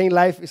 sustained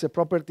life is a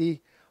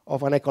property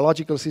of an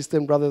ecological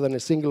system rather than a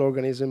single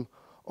organism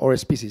or a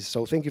species.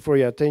 So thank you for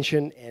your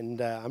attention,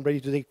 and I'm ready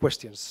to take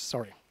questions.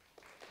 Sorry.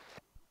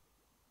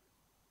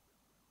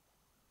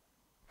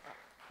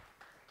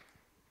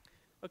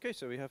 Okay,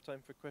 so we have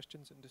time for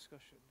questions and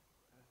discussion.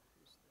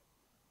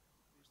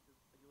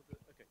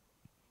 Okay.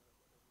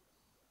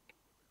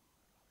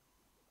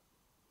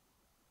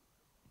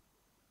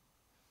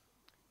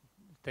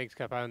 Thanks,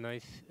 Kepa.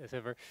 Nice as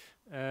ever.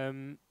 How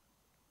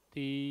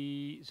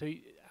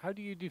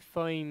do you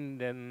define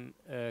then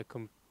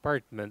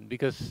compartment?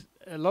 Because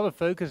a lot of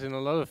focus in a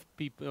lot of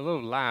people, a lot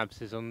of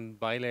labs is on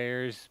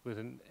bilayers with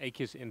an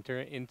aqueous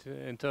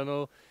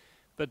internal,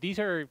 but these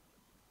are,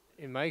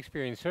 in my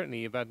experience,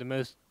 certainly about the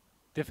most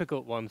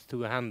difficult ones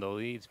to handle.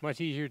 It's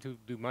much easier to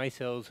do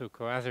micelles or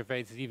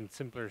coacervates. It's even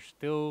simpler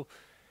still.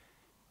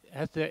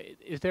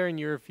 Is there, in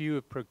your view,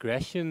 a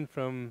progression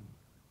from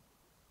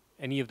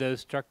any of those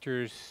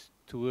structures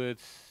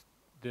towards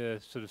the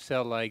sort of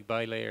cell-like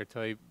bilayer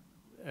type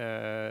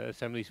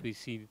assemblies we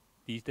see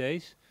these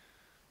days?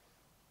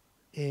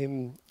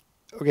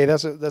 Okay,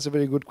 that's a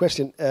very good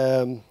question.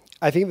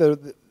 I think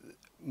the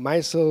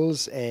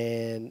micelles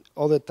and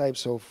other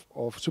types of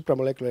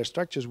supramolecular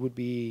structures would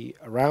be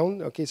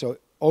around. Okay, so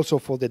also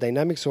for the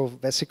dynamics of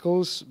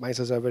vesicles,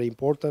 micelles are very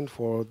important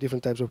for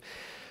different types of.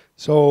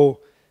 So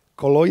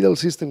colloidal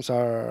systems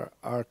are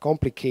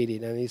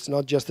complicated, and it's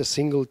not just a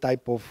single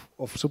type of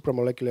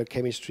supramolecular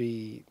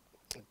chemistry,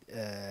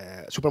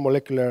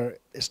 supramolecular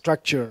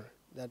structure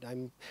that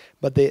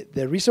but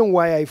the reason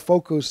why I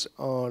focus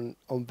on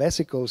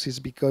vesicles is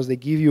because they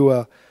give you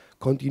a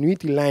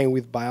continuity line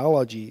with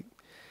biology.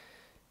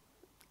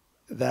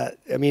 That,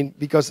 I mean,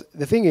 because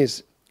the thing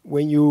is,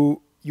 when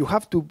you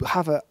have to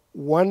have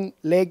one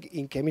leg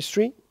in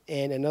chemistry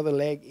and another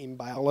leg in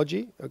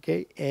biology,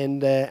 okay?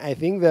 And I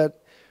think that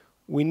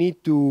we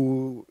need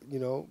to,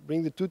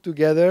 bring the two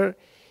together.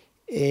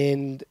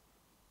 And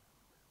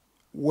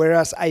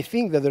whereas I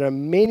think that there are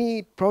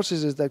many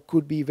processes that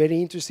could be very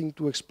interesting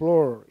to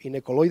explore in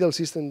a colloidal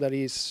system that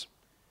is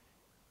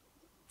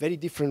very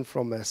different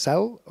from a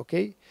cell,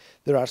 okay?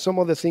 There are some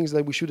other things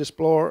that we should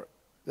explore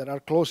that are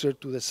closer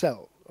to the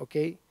cell,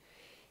 okay?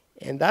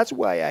 And that's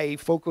why I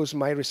focus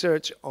my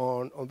research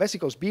on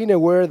vesicles, being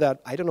aware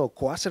that, I don't know,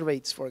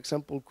 coacervates, for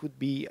example, could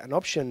be an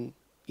option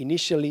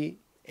initially,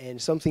 and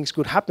some things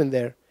could happen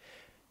there.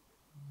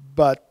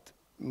 But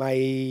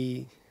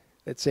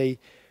let's say,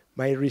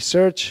 my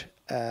research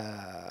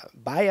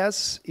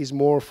bias is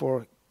more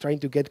for trying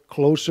to get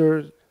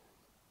closer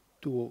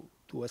to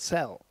a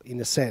cell,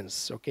 in a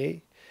sense,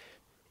 okay?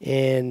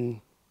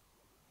 And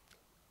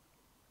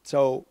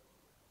so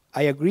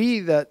I agree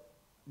that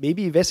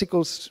maybe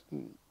vesicles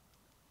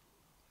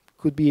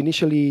could be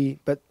initially,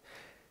 but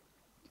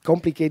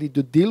complicated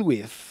to deal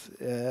with.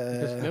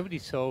 Because nobody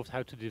solved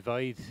how to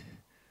divide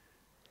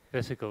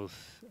vesicles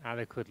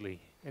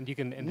adequately. And you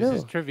can, and this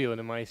is trivial in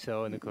a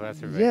micelle and a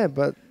coacervate. Yeah,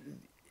 but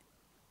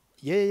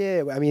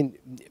yeah. I mean,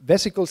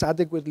 vesicles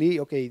adequately.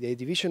 Okay, the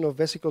division of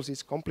vesicles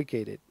is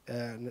complicated,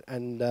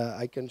 and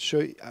I can show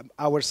you,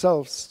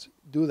 ourselves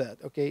do that.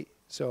 Okay,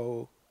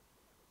 so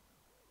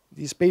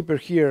this paper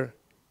here,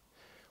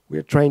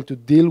 we're trying to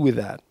deal with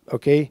that.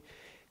 Okay,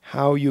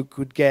 how you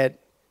could get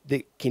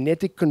the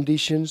kinetic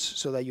conditions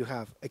so that you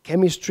have a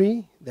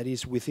chemistry that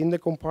is within the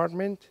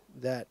compartment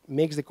that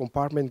makes the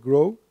compartment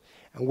grow,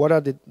 and what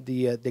are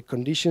the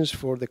conditions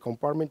for the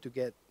compartment to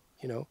get,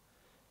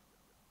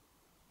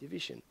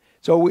 division.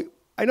 So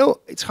I know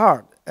it's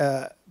hard,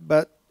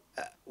 but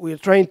we're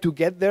trying to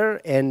get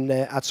there, and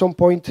at some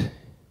point,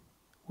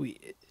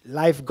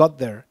 life got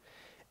there.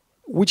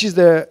 Which is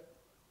the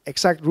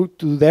exact route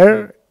to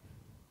there?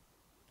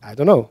 I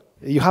don't know.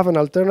 You have an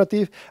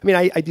alternative? I mean,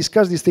 I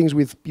discuss these things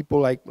with people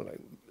like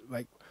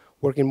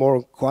working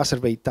more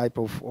coacervate type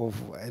of,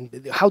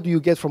 and how do you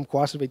get from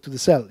coacervate to the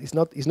cell? It's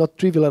not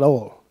trivial at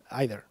all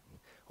either,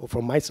 or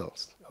from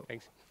micelles.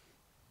 Thanks.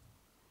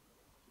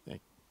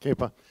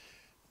 Kepa.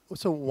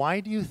 So why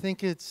do you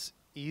think it's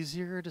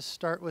easier to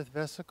start with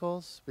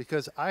vesicles?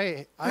 Because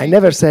I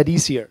never said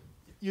easier.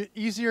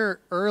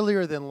 Easier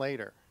earlier than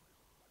later.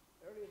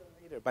 Earlier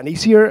than later, but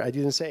easier, I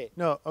didn't say.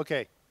 No,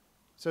 okay.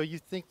 So you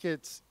think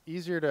it's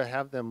easier to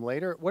have them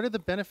later? What are the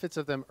benefits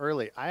of them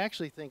early? I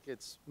actually think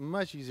it's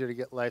much easier to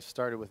get life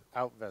started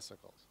without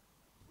vesicles.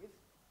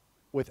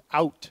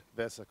 without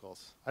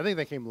vesicles. I think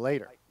they came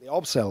later. The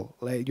upsell,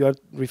 like you are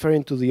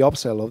referring to the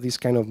upsell of these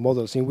kind of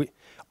models.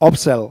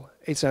 Upsell,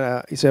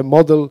 it's a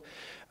model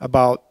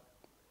about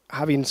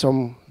having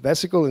some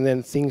vesicle and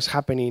then things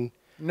happening.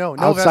 No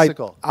outside,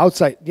 vesicle.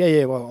 Outside,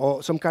 yeah, well,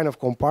 or some kind of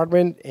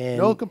compartment and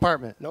No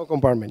compartment. no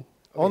compartment.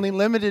 Okay. Only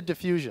limited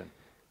diffusion.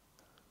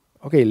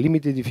 Okay,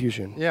 limited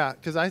diffusion. Yeah,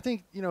 because I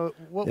think, you know,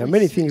 what There are we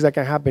many see- things that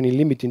can happen in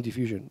limited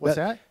diffusion. What's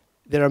that?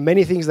 There are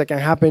many things that can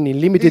happen in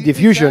limited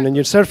diffusion Exactly. in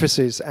your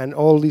surfaces and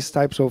all these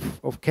types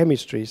of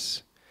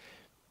chemistries.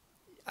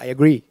 I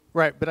agree.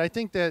 Right, but I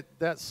think that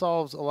that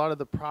solves a lot of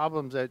the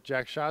problems that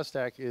Jack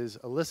Szostak is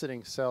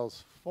eliciting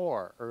cells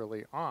for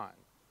early on.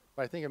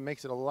 But I think it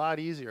makes it a lot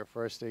easier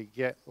for us to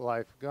get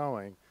life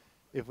going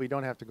if we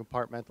don't have to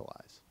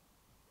compartmentalize.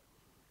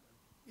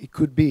 It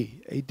could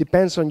be. It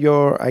depends on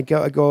your, I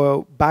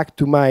go back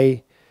to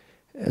my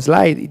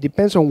slide. It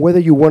depends on whether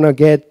you want to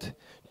get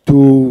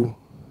to,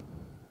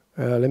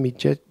 let me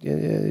check,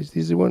 is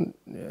this the one?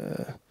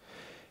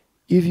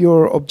 If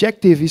your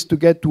objective is to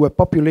get to a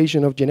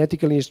population of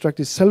genetically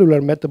instructed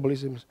cellular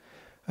metabolisms,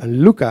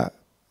 and LUCA,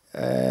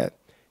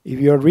 if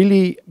you're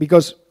really,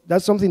 because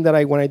that's something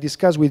that when I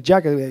discuss with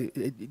Jack,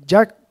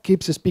 Jack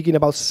keeps speaking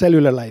about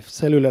cellular life,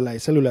 cellular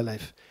life, cellular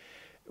life.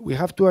 We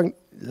have to,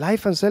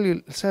 life and cell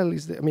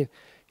is,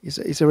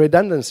 it's a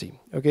redundancy,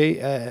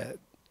 okay?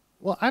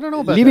 Well, I don't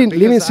know about living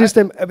that.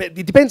 system,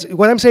 it depends.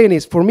 What I'm saying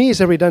is, for me, it's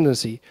a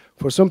redundancy.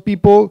 For some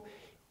people,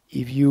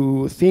 if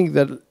you think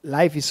that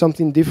life is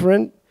something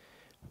different,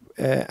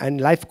 and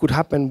life could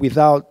happen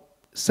without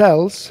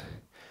cells,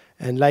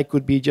 and life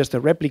could be just a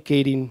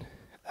replicating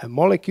a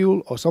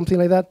molecule or something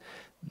like that,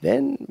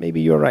 then maybe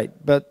you're right.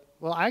 But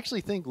Well, I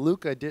actually think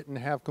LUCA didn't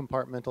have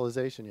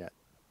compartmentalization yet.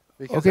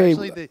 Because Okay.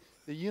 actually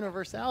the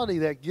universality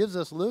that gives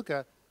us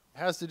LUCA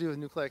has to do with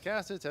nucleic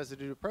acids, has to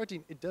do with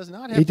protein. It does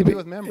not have to do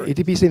with membranes.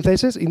 ATP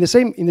synthesis, in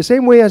the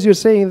same way as you're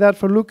saying that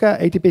for LUCA,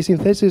 ATP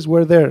synthesis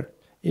were there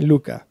in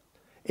LUCA.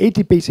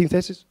 ATP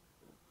synthesis?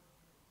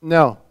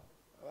 No.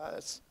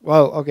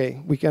 Well,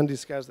 okay, we can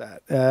discuss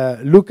that.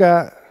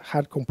 LUCA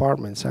had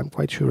compartments. I'm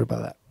quite sure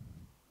about that.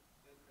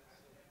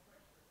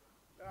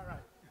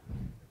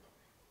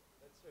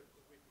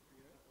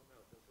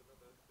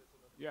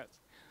 Yes,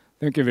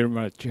 thank you very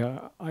much.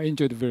 I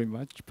enjoyed very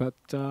much, but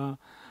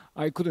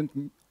I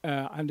couldn't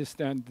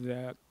understand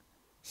the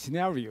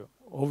scenario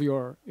of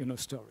your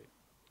story.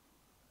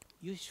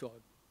 You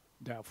showed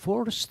the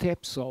 4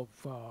 steps of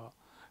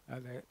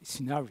the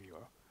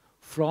scenario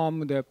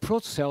from the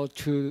protocell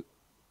to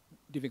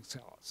living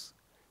cells.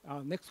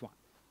 Next one.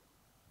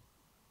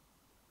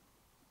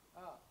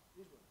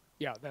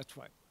 Yeah, that's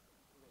right.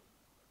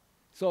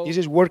 So This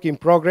is work in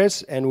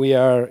progress, and we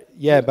are,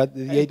 but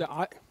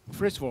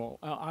first of all,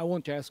 I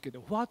want to ask you,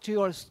 what's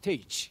your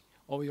stage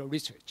of your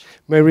research?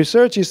 my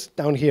research is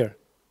down here.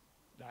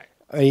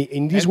 Right.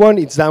 In this one,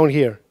 it's down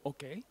here.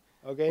 Okay.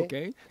 Okay.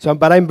 Okay. So,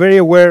 but I'm very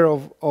aware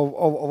of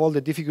all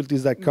the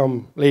difficulties that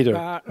come later,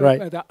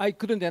 right? But I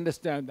couldn't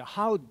understand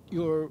how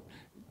you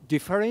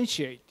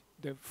differentiate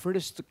the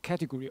first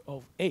category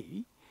of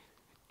A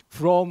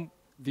from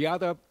the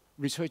other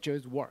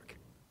researchers' work.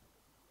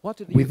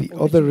 What are With the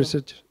other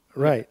research,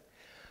 right?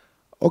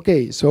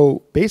 Okay.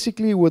 So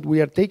basically, what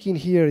we are taking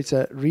here is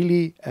a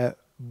really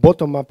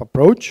bottom-up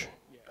approach,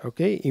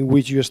 okay, in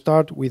which you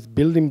start with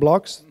building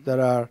blocks that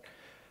are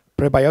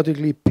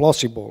prebiotically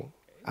plausible,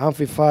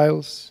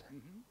 amphiphiles,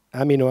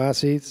 amino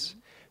acids,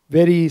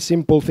 very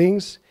simple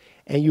things,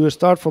 and you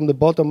start from the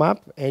bottom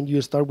up, and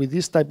you start with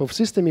this type of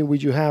system in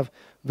which you have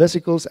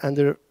vesicles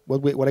under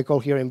what I call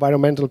here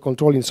environmental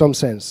control in some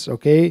sense,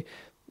 okay?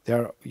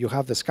 You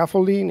have the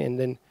scaffolding, and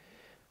then,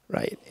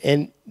 right,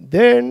 and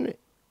then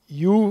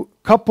you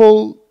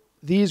couple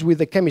these with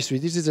the chemistry.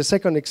 This is the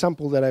second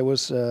example that I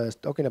was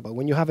talking about.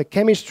 When you have a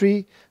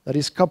chemistry that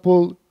is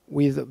coupled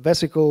with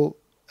vesicle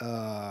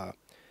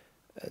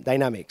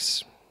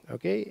dynamics,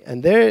 okay?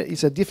 And there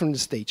is a different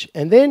stage.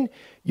 And then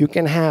you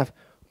can have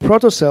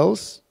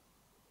protocells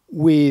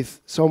with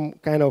some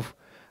kind of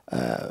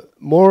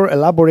more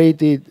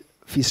elaborated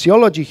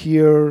physiology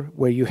here,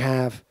 where you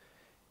have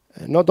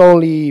not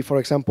only, for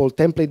example,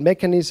 template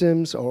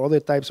mechanisms or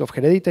other types of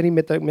hereditary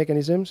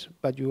mechanisms,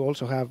 but you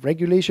also have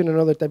regulation and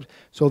other types.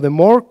 So the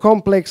more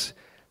complex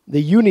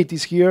the unit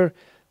is here,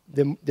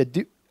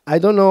 I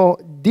don't know,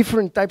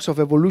 different types of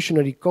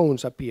evolutionary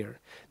cones appear.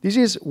 This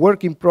is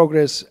work in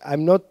progress.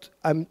 I'm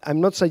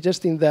not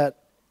suggesting that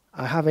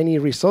I have any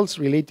results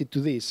related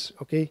to this,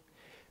 okay?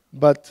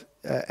 But,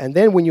 and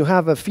then when you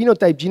have a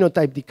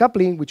phenotype-genotype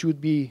decoupling, which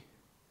would be,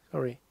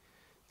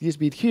 this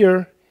bit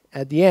here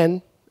at the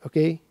end,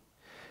 okay,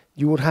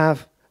 you would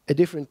have a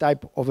different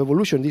type of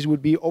evolution. This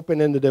would be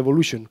open-ended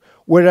evolution.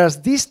 Whereas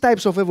these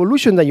types of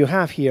evolution that you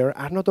have here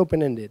are not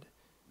open-ended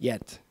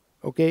yet,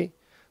 okay?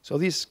 So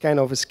this kind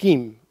of a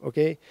scheme,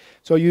 okay?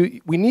 So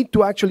we need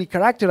to actually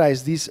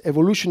characterize these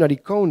evolutionary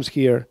cones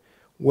here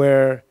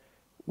where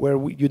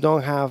you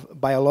don't have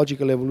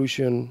biological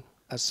evolution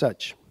as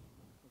such.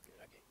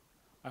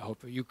 I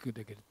hope you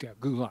could get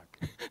good luck.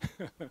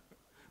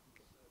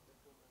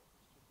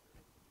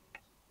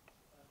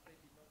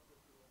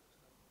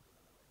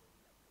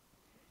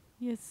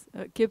 Yes,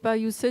 Kepa,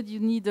 you said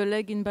you need a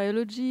leg in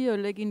biology, a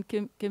leg in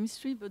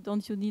chemistry, but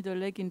don't you need a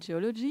leg in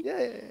geology?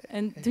 Yeah.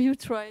 And do you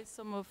try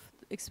some of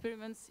the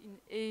experiments in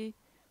A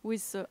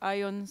with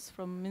ions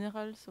from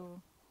minerals?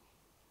 Or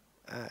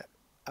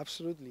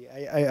Absolutely.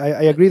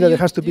 I agree that there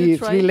has to be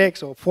 3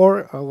 legs or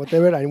 4 or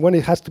whatever, and one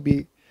it has to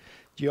be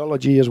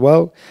geology as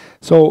well.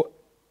 So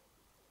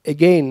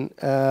again,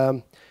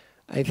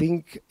 I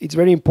think it's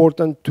very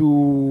important to,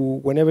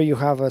 whenever you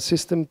have a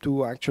system,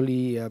 to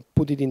actually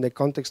put it in the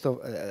context of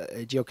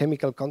a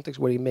geochemical context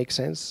where it makes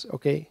sense,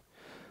 okay?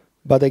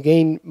 But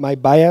again, my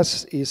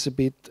bias is a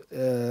bit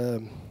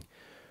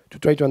to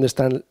try to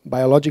understand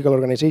biological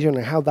organization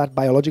and how that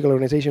biological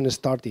organization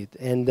started.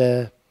 And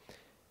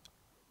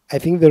I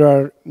think there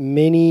are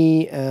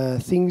many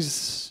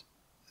things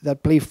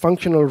that play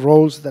functional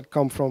roles that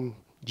come from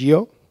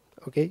geo,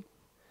 okay?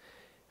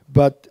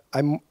 But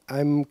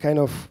I'm kind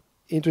of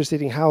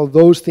interested in how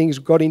those things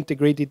got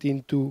integrated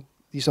into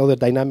these other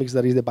dynamics,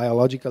 that is the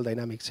biological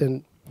dynamics.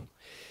 And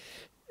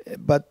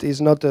but it's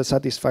not a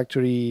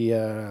satisfactory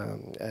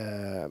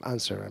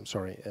answer, I'm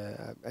sorry.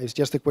 It's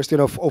just a question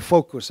of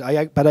focus.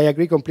 But I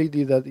agree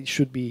completely that it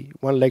should be,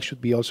 one leg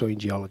should be also in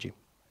geology.